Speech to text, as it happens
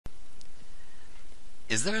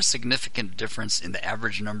Is there a significant difference in the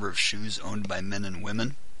average number of shoes owned by men and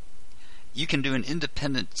women? You can do an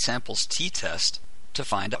independent samples t-test to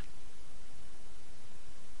find out.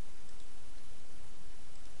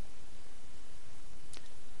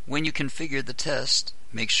 When you configure the test,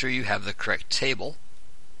 make sure you have the correct table,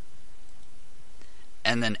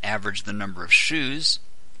 and then average the number of shoes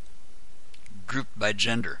grouped by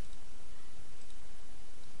gender.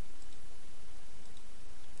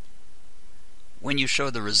 When you show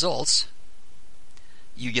the results,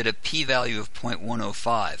 you get a p-value of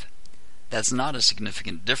 0.105. That's not a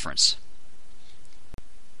significant difference.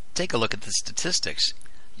 Take a look at the statistics.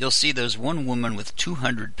 You'll see there's one woman with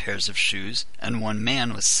 200 pairs of shoes and one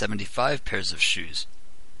man with 75 pairs of shoes.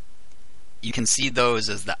 You can see those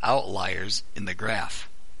as the outliers in the graph.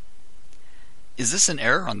 Is this an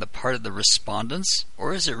error on the part of the respondents,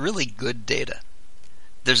 or is it really good data?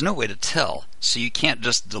 There's no way to tell, so you can't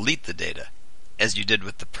just delete the data, as you did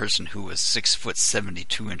with the person who was 6 foot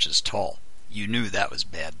 72 inches tall. You knew that was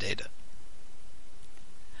bad data.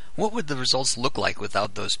 What would the results look like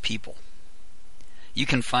without those people? You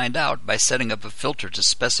can find out by setting up a filter to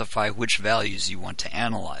specify which values you want to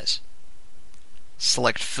analyze.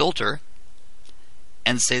 Select Filter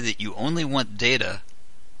and say that you only want data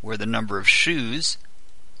where the number of shoes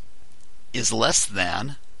is less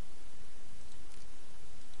than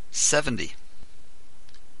 70.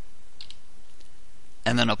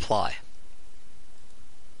 And then apply.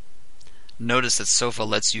 Notice that SOFA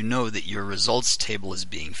lets you know that your results table is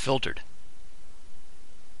being filtered.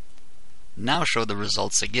 Now show the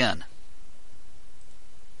results again.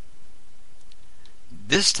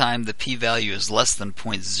 This time the p-value is less than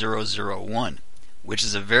 0.001, which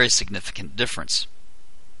is a very significant difference.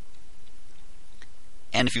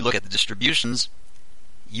 And if you look at the distributions,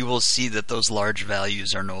 you will see that those large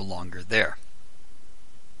values are no longer there.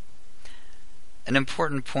 An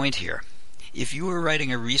important point here. If you were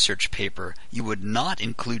writing a research paper, you would not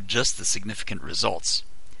include just the significant results.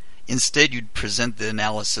 Instead, you'd present the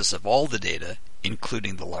analysis of all the data,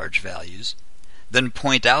 including the large values, then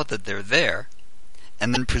point out that they're there,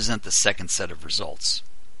 and then present the second set of results.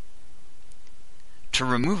 To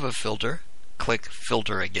remove a filter, click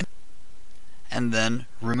Filter again, and then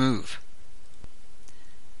Remove.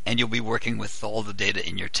 And you'll be working with all the data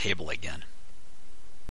in your table again.